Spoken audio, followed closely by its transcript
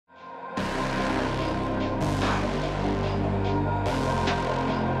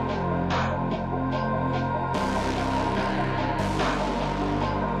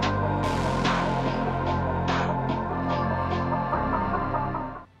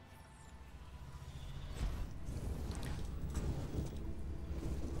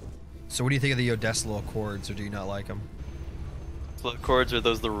So what do you think of the Odessa Accords, or do you not like them? Slow chords, are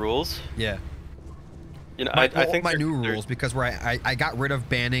those the rules? Yeah. You know, I I think my new they're- rules, because where I got rid of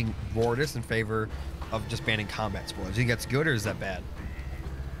banning Vortis in favor of just banning combat spoilers. Do you think that's good, or is that bad?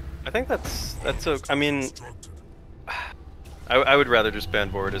 I think that's okay. I mean, I would rather just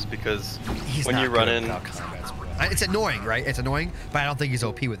ban Vortis because He's when not you run good in, without combat spoils. It's annoying, right? It's annoying, but I don't think he's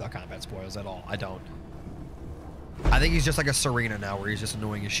OP without combat spoils at all. I don't. I think he's just like a Serina now, where he's just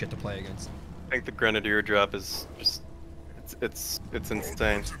annoying as shit to play against. I think the Grenadier drop is just it's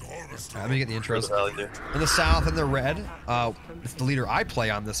insane. Let me get the intros. For the value. In the south and the red, it's the leader I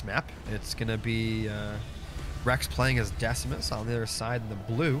play on this map. It's gonna be Rex playing as Decimus. On the other side in the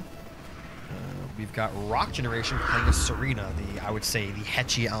blue, we've got Rockgeneration playing as Serina, I would say the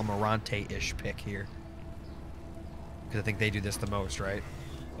Hetchy Almirante-ish pick here. Because I think they do this the most, right?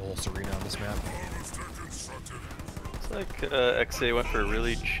 The whole Serina on this map. It's like Xca5 went for a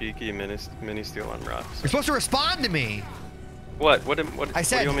really cheeky mini steal on rocks. You're supposed to respond to me! What I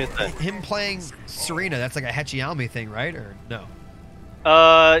said, what do you want me to say? him playing Serina, that's like a Hetchy Almi thing, right? Or no?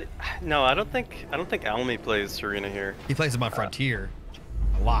 No, I don't think Almi plays Serina here. He plays him on Frontier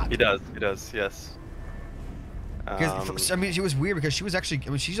a lot. He does, yes. Because I mean, she was weird because she was actually, I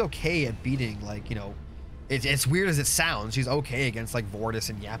mean, she's okay at beating, like, you know, it's weird as it sounds. She's okay against like Vortis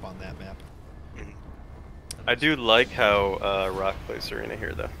and Yap on that map. I do like how Rock plays Serina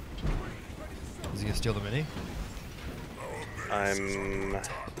here, though. Is he gonna steal the mini?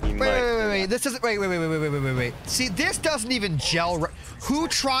 Wait. This doesn't. Wait. See, this doesn't even gel. Who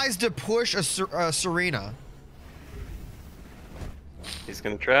tries to push a Serina? He's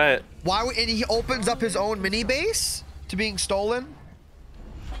gonna try it. Why? And he opens up his own mini base to being stolen.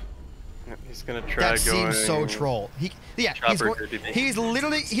 He's gonna try that going. That seems so troll. He's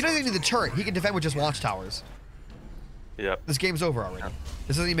literally. He doesn't even need the turret. He can defend with just launch towers. Yep. This game's over already. Yep.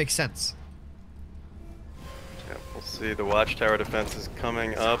 This doesn't even make sense. Yep, we'll see. The watchtower defense is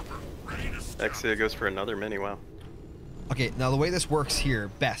coming up. Xca goes for another mini. Wow. Okay, now the way this works here,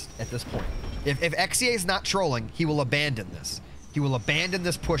 best at this point. If Xca is not trolling, he will abandon this. He will abandon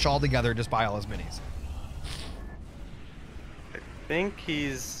this push altogether and just buy all his minis. I think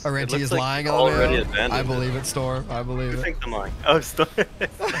he's. Arenti is like lying already on abandoned. I believe it, Storm. I believe I it. think I'm lying. Oh, Storm.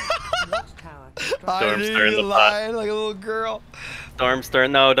 I knew stirring you the lying like a little girl. Storm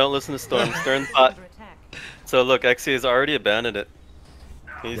stirring. No, don't listen to Storm. Stirring the pot. So look, Xca has already abandoned it.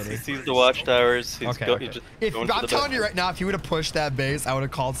 He sees the watchtowers. He's okay. Just I'm telling you right now, if he would have pushed that base, I would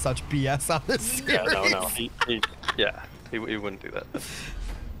have called such BS on this series. Yeah, no. He wouldn't do that.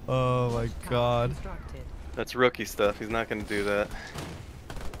 Oh my god. That's rookie stuff. He's not going to do that.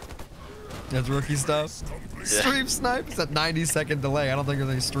 That's rookie stuff? Yeah. Stream snipe? It's at 90-second delay. I don't think there's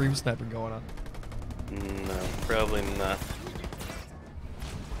any stream sniping going on. No, probably not.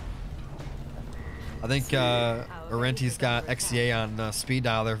 I think Arenti's got Xca on speed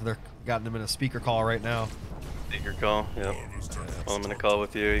dial. They're got him in a speaker call right now. Speaker call, yep. Well, I'm in a call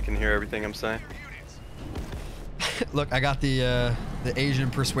with you. You can hear everything I'm saying. Look, I got the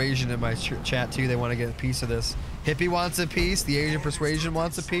Asian persuasion in my chat too. They want to get a piece of this. Hippie wants a piece. The Asian persuasion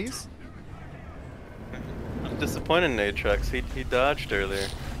wants a piece. I'm disappointed in Atrax. He dodged earlier.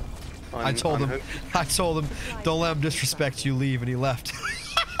 I told him, don't let him disrespect you. Leave, and he left.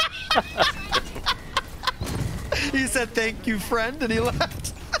 He said, "Thank you, friend," and he left.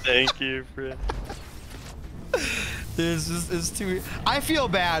 Thank you, friend. This is too. I feel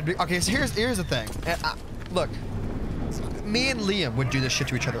bad. Okay, so here's the thing. Look, me and Liam would do this shit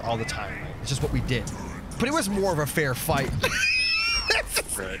to each other all the time. It's just what we did. But it was more of a fair fight.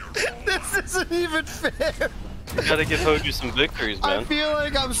 This isn't even fair. You gotta give Hoju some victories, man. I feel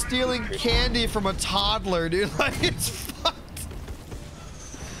like I'm stealing candy from a toddler, dude. Like, it's fucked.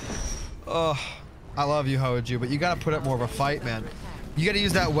 Oh, I love you, Hoju, but you gotta put up more of a fight, man. You gotta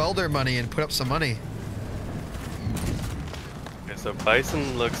use that welder money and put up some money. Okay, so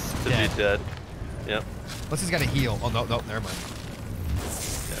Bison looks to be dead. Yep. Unless he's got a heal. Oh, no, never mind.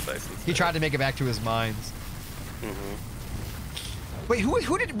 Yeah, Bison's He dead. tried to make it back to his mines. Mm-hmm. Wait,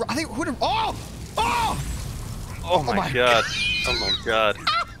 who did? I think who did? Oh! Oh! Oh my god. Oh my god.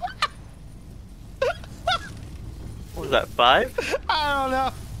 What was that, 5? I don't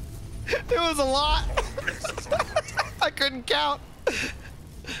know. It was a lot. I couldn't count.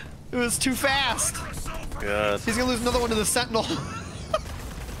 It was too fast. God. He's gonna lose another one to the Sentinel.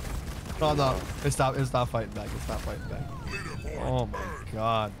 Oh no! It's not fighting back. It's not fighting back. Oh my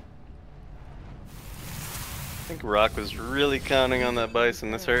god. I think Rock was really counting on that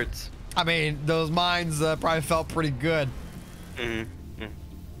Bison. This hurts. I mean, those mines probably felt pretty good. Mm-hmm.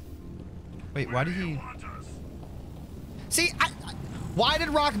 Wait, why did he? See, Why did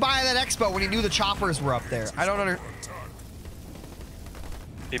Rock buy that expo when he knew the choppers were up there? I don't understand.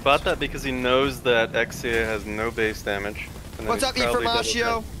 He bought that because he knows that Xca has no base damage. And What's up,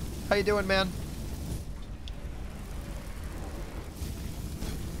 Eformaccio? How you doing, man?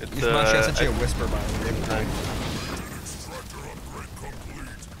 Eformaccio, I sent you a whisper, by the way.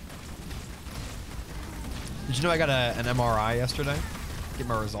 Did you know I got an MRI yesterday? Get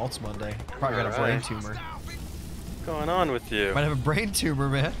my results Monday. Probably got a brain tumor. What's going on with you? Might have a brain tumor,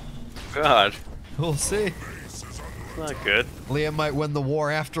 man. God. We'll see. It's not good. Liam might win the war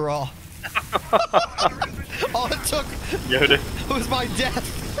after all. All it took Yoda. was my death.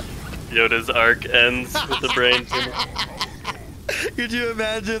 Yoda's arc ends with the brain tumor. Could you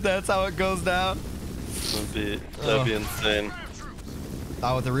imagine that's how it goes down? That'd be insane.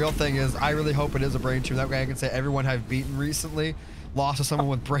 Oh, the real thing is, I really hope it is a brain tumor. That way I can say everyone I've beaten recently lost to someone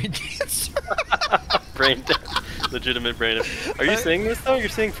with brain cancer. Brain legitimate brain. Are you seeing this though? You're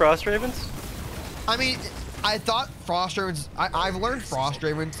seeing Frost Ravens? I mean, I thought Frost Ravens. I've learned Frost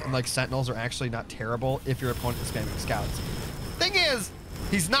Ravens and like Sentinels are actually not terrible if your opponent is spamming Scouts. Thing is,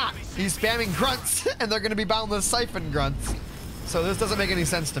 he's not. He's spamming Grunts, and they're going to be boundless Siphon Grunts. So this doesn't make any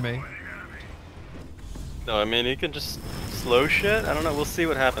sense to me. No, I mean he can just slow shit. I don't know. We'll see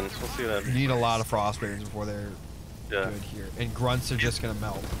what happens. We'll see what happens. You need a lot of Frost Ravens before they're good here, and Grunts are just going to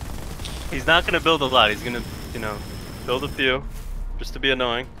melt. He's not going to build a lot. He's going to, you know, build a few, just to be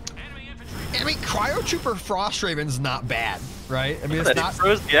annoying. I mean, Cryo Trooper Frost Raven's not bad, right? I mean, it's not. He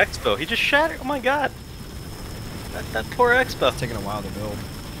froze the Expo. He just shattered. Oh my god. That poor Expo. It's taking a while to build.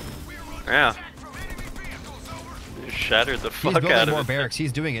 Yeah. He shattered the fuck out of it. He's building more barracks.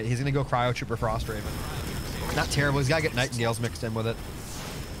 He's doing it. He's gonna go Cryo Trooper Frost Raven. Not terrible. He's gotta get Nightingales mixed in with it.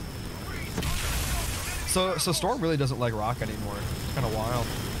 So Storm really doesn't like Rock anymore. It's kind of wild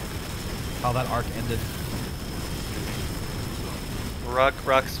how that arc ended.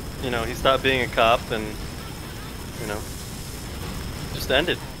 Rock's, you know, he stopped being a cop and, you know, just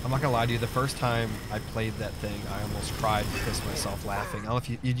ended. I'm not gonna lie to you, the first time I played that thing, I almost cried and pissed myself laughing. I don't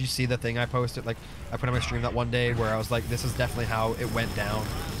know if did you see the thing I posted? Like, I put on my stream that one day where I was like, this is definitely how it went down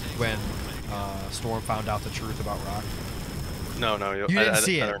when Storm found out the truth about Rock. No, you didn't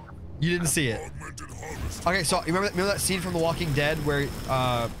see it. You didn't see it. Okay, so you remember that scene from The Walking Dead where, you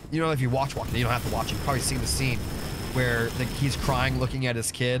know, if you watch Walking Dead, you don't have to watch it. You've probably seen the scene where he's crying looking at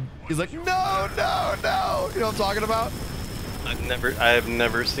his kid. He's like, no. You know what I'm talking about? I have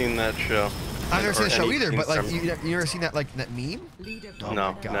never seen that show. I've never seen the show either, but like, you ever seen that that meme? Oh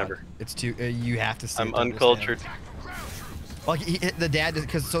no, my God. Never. It's too. You have to see. I'm uncultured. Like the dad,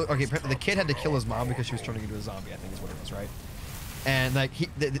 because the kid had to kill his mom because she was turning into a zombie. I think is what it was, right? And like he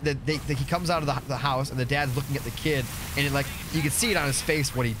comes out of the house and the dad's looking at the kid and it, like you can see it on his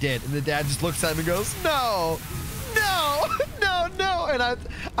face what he did, and the dad just looks at him and goes, no. And I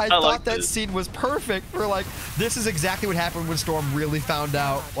thought like that scene was perfect for like, this is exactly what happened when Storm really found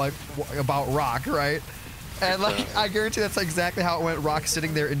out like about Rock, right? And like I guarantee that's exactly how it went. Rock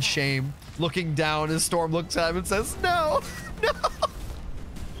sitting there in shame, looking down as Storm looks at him and says, no.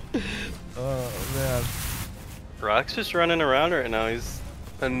 Oh man. Rock's just running around right now. He's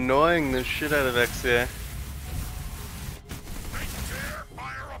annoying the shit out of Xca.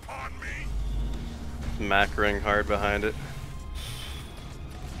 Macroing hard behind it.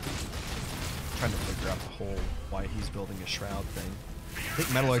 Trying to figure out the whole why he's building a shroud thing. I think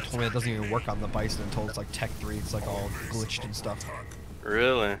Metalloy told me it doesn't even work on the Bison until it's like Tech 3. It's like all glitched and stuff.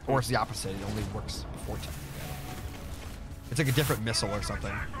 Really? Or it's the opposite. It only works before Tech 3. It's like a different missile or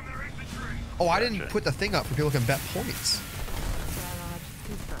something. Oh, I didn't put the thing up for people who can bet points.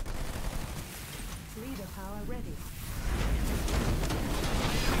 Leader power ready.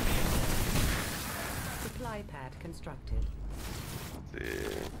 Supply pad constructed. Let's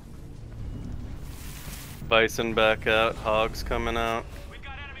see. Bison back out, Hogs coming out. We've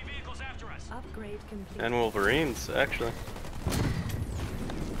got enemy vehicles after us. Upgrade complete. And Wolverines, actually.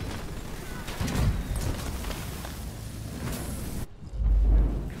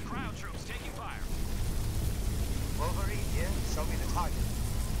 Crowd troops taking fire. Wolverine here, show me the target.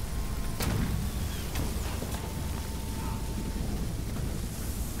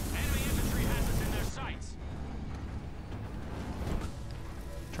 Enemy infantry has us in their sights.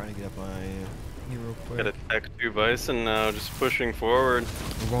 Trying to get up my real quick. Got a Tech 2 Bison now, just pushing forward.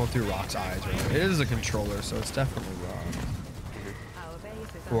 We're going through Rock's eyes right now. It is a controller, so it's definitely Rock. Our base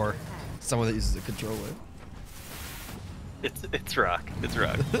is Or under attack. someone that uses a controller. It's Rock. It's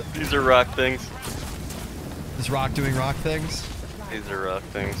Rock. These are Rock things. Is Rock doing Rock things? These are Rock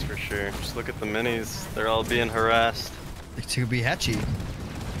things for sure. Just look at the minis. They're all being harassed. To be Hetchy.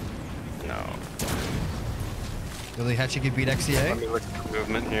 No. You think Hetchy could beat Let Xca5? me look at the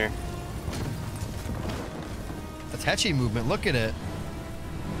movement here. That's Hetchy movement. Look at it.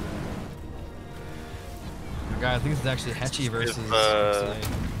 Guy, I think it's actually Hetchy versus Xca5.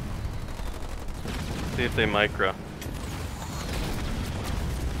 See if they micro.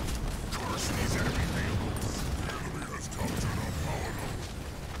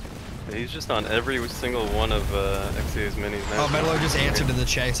 He's just on every single one of Xca5's minis now. Oh, Metalo just answered in the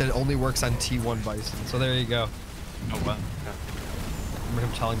chat. He said it only works on T1 Bison. So there you go. Oh, wow. I remember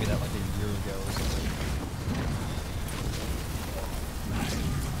him telling me that like a year ago or something.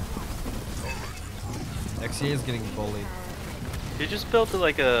 Xca5 is getting bullied. He just built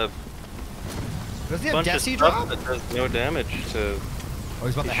like a Does he have bunch of Desi stuff drop? that does no damage to. Oh,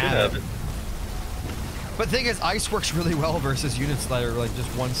 he's about He to should have have it. it. But the thing is, Ice works really well versus units that are like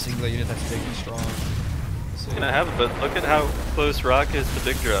just one single unit that's big and strong. So, Gonna have it, but look at how close Rock is to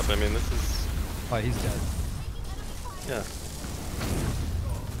big drop. I mean, this is oh, he's dead. yeah.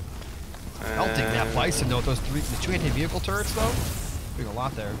 Melting that Bison though with those the two anti-vehicle turrets though. Doing a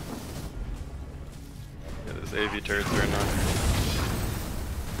lot there. Yeah, those AV turrets are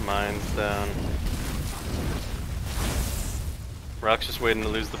enough. Mine's down. Rock's just waiting to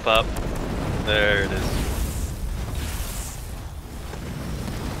lose the pop. There it is.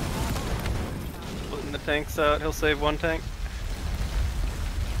 Putting the tanks out, he'll save one tank.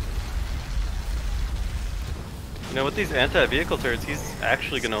 You know, with these anti-vehicle turrets, he's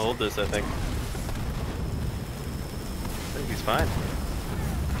actually gonna hold this, I think. I think he's fine.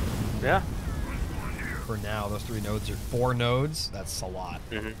 Yeah. For now, those 3 nodes are 4 nodes. That's a lot.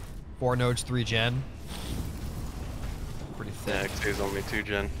 Mm-hmm. 4 nodes, 3 gen. Pretty thick. Yeah, Xca's only 2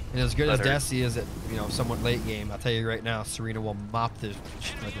 gen. And as good That as hurts. Desi is at, you know, somewhat late game, I'll tell you right now, Serina will mop the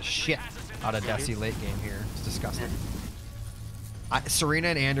shit out of Desi late game here. It's disgusting. Serina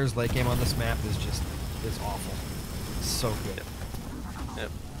and Anders late game on this map is awful. It's so good.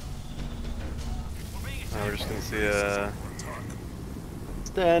 Yep. Now we're just gonna see a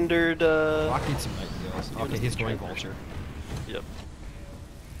standard. Rock needs some night deals. Okay, he's going Vulture. Yep.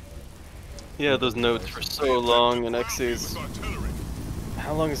 Yeah, those nodes for so long in Xca's.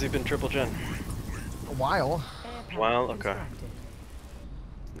 How long has he been triple gen? A while. A while? Okay.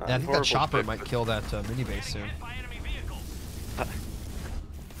 Not Yeah, I think that horrible chopper pick, might but kill that mini base soon.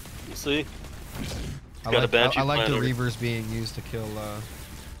 We'll see. I got a Banshee like the plan over- Reavers being used to kill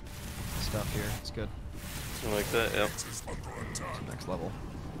stuff here. It's good. I like that, yep. It's next level.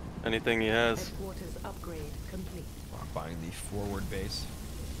 Anything he has. Headquarters upgrade complete. Rock buying the forward base.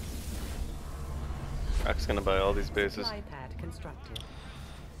 Rock's gonna buy all these bases. Supply pad constructed.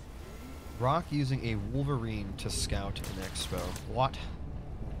 Rock using a Wolverine to scout an expo. What?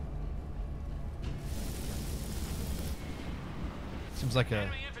 Seems like a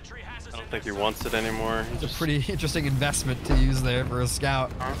I don't think he wants it anymore. He it's a just pretty interesting investment to use there for a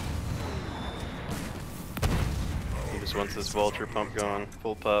scout. He just wants this vulture pump going,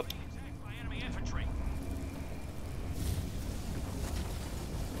 full pop.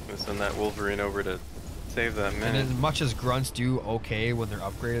 Gonna send that Wolverine over to save that And man. as much as grunts do okay when they're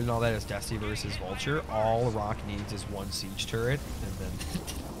upgraded and all that as Desi versus Vulture, all Rock needs is 1 siege turret, and then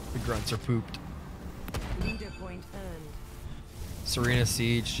the grunts are pooped. Leader point earned. Serena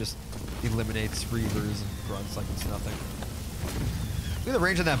Siege just eliminates Reavers and grunts like it's nothing. Look at the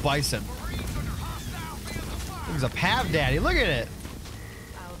range on that Bison. He's a Pav Daddy. Look at it.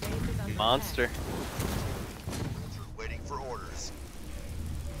 Our base is under Monster. Waiting for orders.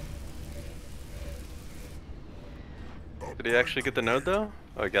 Did he actually get the node though?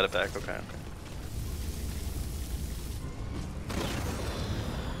 Oh, he got it back. Okay.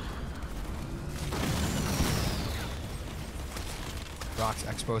 Rock's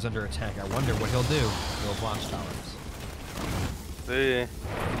Expo's under attack. I wonder what he'll do. He'll launch towers. See.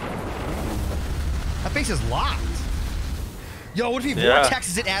 That base is locked. Yo, what if he Yeah.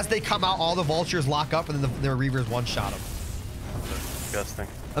 vortexes it as they come out, all the vultures lock up, and then the Reavers one-shot him? Disgusting.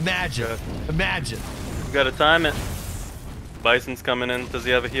 Imagine. Good. Imagine. We gotta time it. Bison's coming in. Does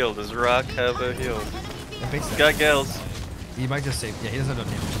he have a heal? Does Rock have a heal? That base He's got gals. He might just save. Yeah, he doesn't have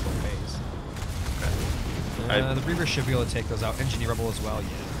no damage to both phase. The Reavers should be able to take those out. Engineer Rebel as well, yeah.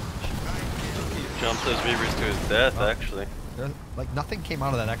 He jumped those Reavers to his death, Oh. actually. Like, nothing came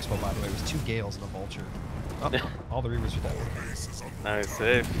out of that Expo, by the way. It was 2 Gales and a Vulture. Oh, Yeah. all the Reavers are dead. Now he's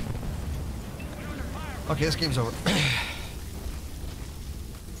safe. Okay, this game's over.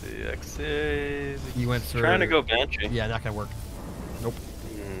 The Xca. He went through. Trying to go Banshee. Yeah, not gonna work. Nope.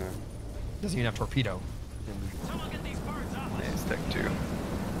 No. Doesn't even have torpedo. Nice, Tech 2.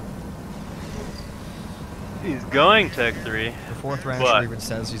 He's going Tech 3. The 4th rank What? even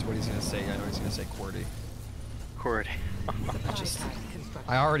says he's what he's gonna say. I know he's gonna say QWERTY. Cordy. Just,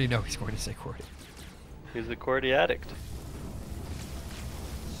 I already know he's going to say Cordy. He's a Cordy addict.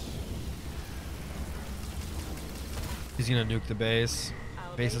 He's gonna nuke the base.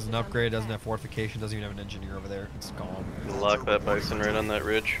 Base is an upgrade, doesn't have fortification, doesn't even have an engineer over there. It's gone. Lock that bison right on that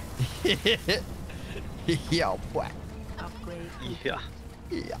ridge. Yeah, what? Upgrade. Yeah.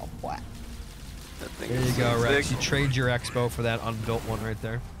 Yeah, what? That thing There is you go, so Rex. big. You trade your Expo for that unbuilt one right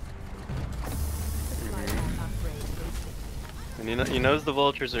there. Upgrade complete. And he knows the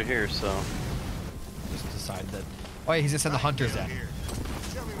vultures are here, so. Just decide that. Oh, yeah, he's gonna send the hunters in.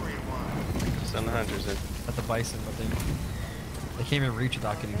 Tell me where you want. Send the hunters in. At the bison, but they can't even reach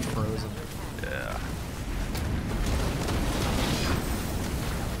without getting frozen. Yeah.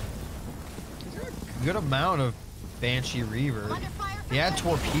 Good amount of Banshee Reaver. He had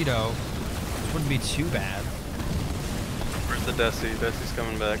Torpedo, which wouldn't be too bad. Where's the Desi? Desi's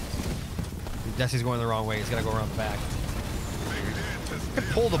coming back. Desi's going the wrong way. He's gotta go around the back. Could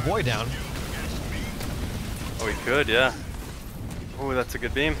pull the boy down. Oh, he could, yeah. Oh, that's a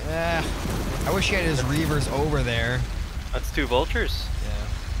good beam. I wish he had his Reavers over there. That's 2 vultures. Yeah.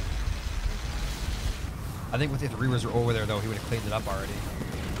 I think if the Reavers were over there, though, he would have cleaned it up already.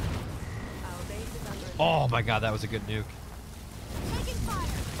 Our base is under attack. Oh my god, that was a good nuke.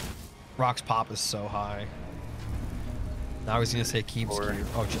 Rock's pop is so high. Now he's gonna say Keem Or- Skew.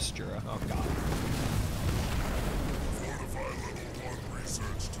 Oh, just Jura. Oh god.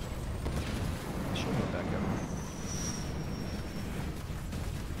 Should go back up.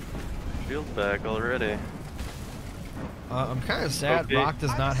 Shield back already. I'm kind of sad Okay. Rock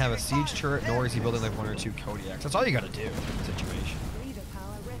does not have a siege turret, nor is he building like 1 or 2 Kodiaks. That's all you gotta do in this situation. Leader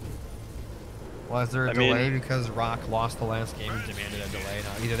power ready. Well, is there a I mean- delay because Rock lost the last game and demanded a delay?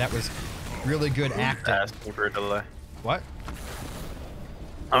 Now, either that was really good acting. Asking for a delay. What?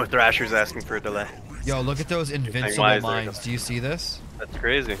 Oh, Thrasher's asking for a delay. Yo, look at those why invincible is there a mines. delay? Do you see this? That's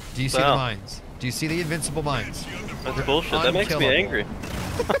crazy. Do you see the mines? Do you see the invincible mines? That's bullshit. That makes me unkillable. angry.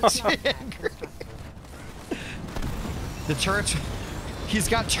 The turrets. He's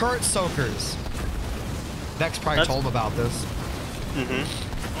got turret soakers. Vex probably That's- told him about this. Mm-hmm. Yeah,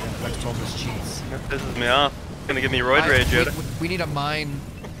 Vex told him his cheats. That pisses me off. Gonna give me roid rage, Yoda. We need a mine.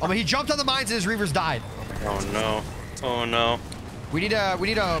 Oh, but he jumped on the mines and his Reavers died. Oh no. Oh no. We need a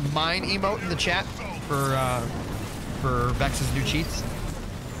mine emote in the chat for Vex's new cheats.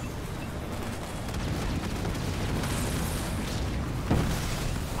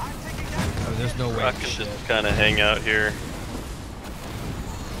 Oh, there's no way. I can Shit. just kind of hang out here.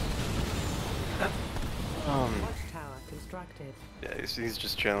 Watchtower constructed. Yeah, he's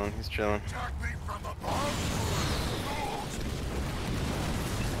just chilling. He's chilling.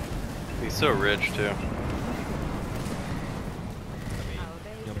 He's so rich too. Our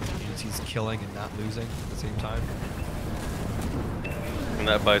base You know, is which under means he's killing and not losing at the same time. And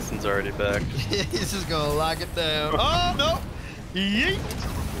that bison's already back. He's just gonna lock it down. Oh no! Yeet!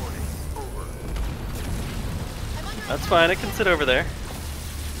 That's fine. I can sit over there.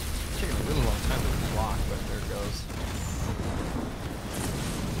 Taking a really long time to block, but there it goes.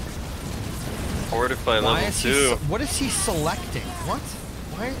 Fortify level Is he? 2. What is he selecting? What?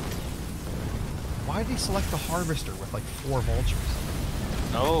 Why did he select the harvester with like 4 vultures?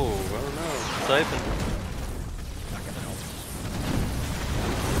 Oh, I don't know. Siphon. Not gonna help.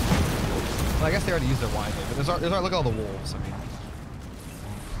 Well, I guess they already used their wisely, but look at all the wolves. I mean,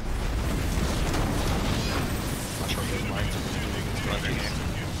 not sure if those lines are doing this, but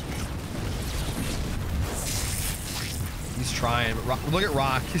he's trying. But look at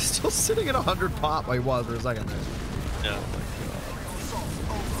Rock. He's still sitting at 100 pop like he was for a second there. Yeah.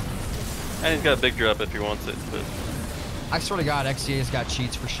 And he's got a big drop if he wants it, but I swear to God, Xca5's got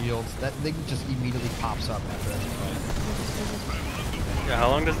cheats for shields. That thing just immediately pops up after that fight. yeah, how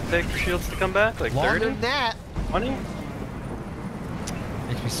long does it take for shields to come back? Like Longer 30? than that. 20?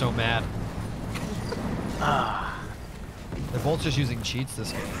 Makes me so mad. Ah. The vultures using cheats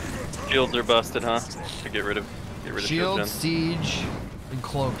this game. Shields are busted, huh? To get rid of Shield, shield siege, and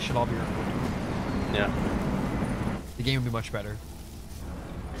cloak should all be removed. gen. Yeah. The game would be much better.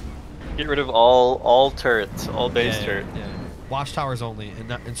 Get rid of all turrets, all base Yeah, turrets. yeah. Watchtowers only,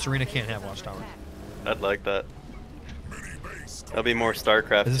 and Serina can't have watchtowers. I'd like that. That'll be more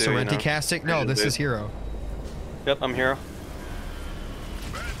StarCraft Is this too, a you Renti know? casting? No, this is Hero. Yep, I'm Hero.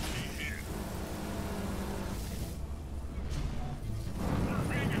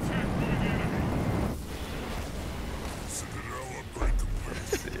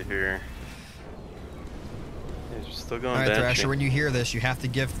 Let's see here. He's still going Alright, Banshee. Thrasher, when you hear this, you have to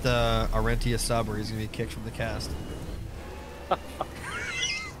give the Arenti a sub or he's going to be kicked from the cast. Our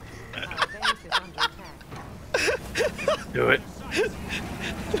base is under attack. Do it.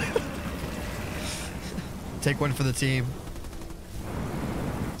 Take one for the team.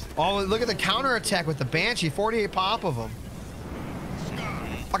 Oh, look at the counter attack with the Banshee. 48 pop of them.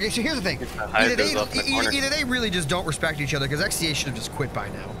 Okay, so here's the thing. Either they really just don't respect each other, because Xca5 should have just quit by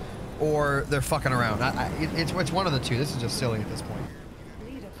now, or they're fucking around. It's one of the two. This is just silly at this point.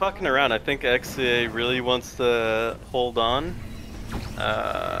 Fucking around. I think Xca5 really wants to hold on.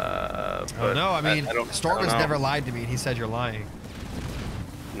 Oh no, I mean, Storm has never lied to me, and he said you're lying.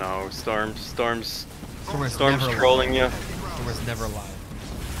 No, Storm's trolling you. Storm has never lied.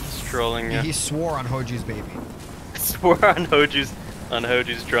 He's trolling you. He swore on Hoju's baby. Swore on Hoju's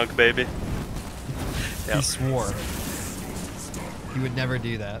drunk baby. Yep. He swore. He would never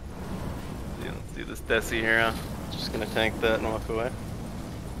do that. Yeah, let's do this Deci here. Huh? Just gonna tank that and walk away.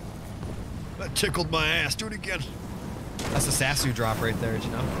 That tickled my ass. Do it again. That's a Sasu drop right there, did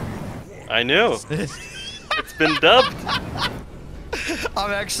you know? I knew. It's been dubbed.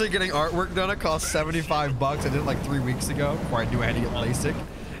 I'm actually getting artwork done. It cost 75 bucks. I did it like 3 weeks ago before I knew I had to get LASIK.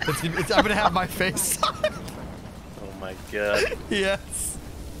 I'm gonna have my face on it. Oh my god. Yes.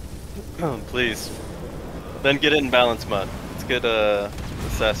 Please. Then get it in balance mode. Let's get the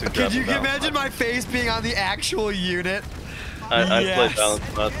Sasu drop. Could you imagine my face being on the actual unit? I play balance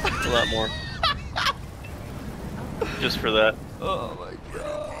mode a lot more. Just for that. Oh my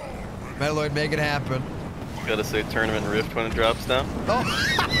god. Metalloid, make it happen. Gotta say tournament rift when it drops down. Oh.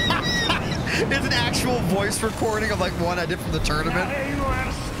 It's an actual voice recording of like one I did from the tournament.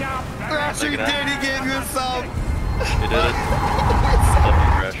 Thrasher, he did, he gave you a sub. He did it. Love you,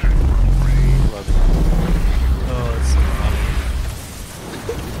 Thrasher. Love you. Oh, it's so funny.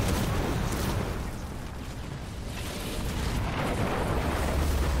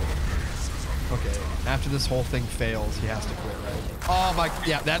 Okay, after this whole thing fails, he has to quit, right? Oh my,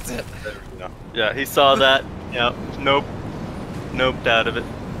 yeah, that's it. There we go. Yeah, he saw that. Yeah, nope. Noped out of it.